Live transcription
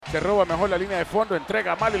se roba mejor la línea de fondo,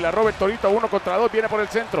 entrega mal y la roba el Torito, 1 contra 2, viene por el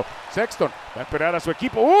centro. Sexton va a esperar a su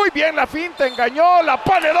equipo. ¡Uy, bien la finta! Engañó, la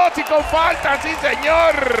pone 2 y con falta, ¡sí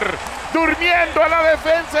señor! Durmiendo a la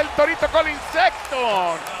defensa el Torito Collin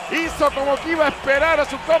Sexton. Hizo como que iba a esperar a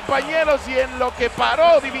sus compañeros y en lo que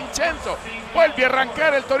paró Di Vincenzo vuelve a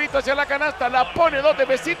arrancar el Torito hacia la canasta, la pone 2 de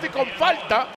besito y con falta.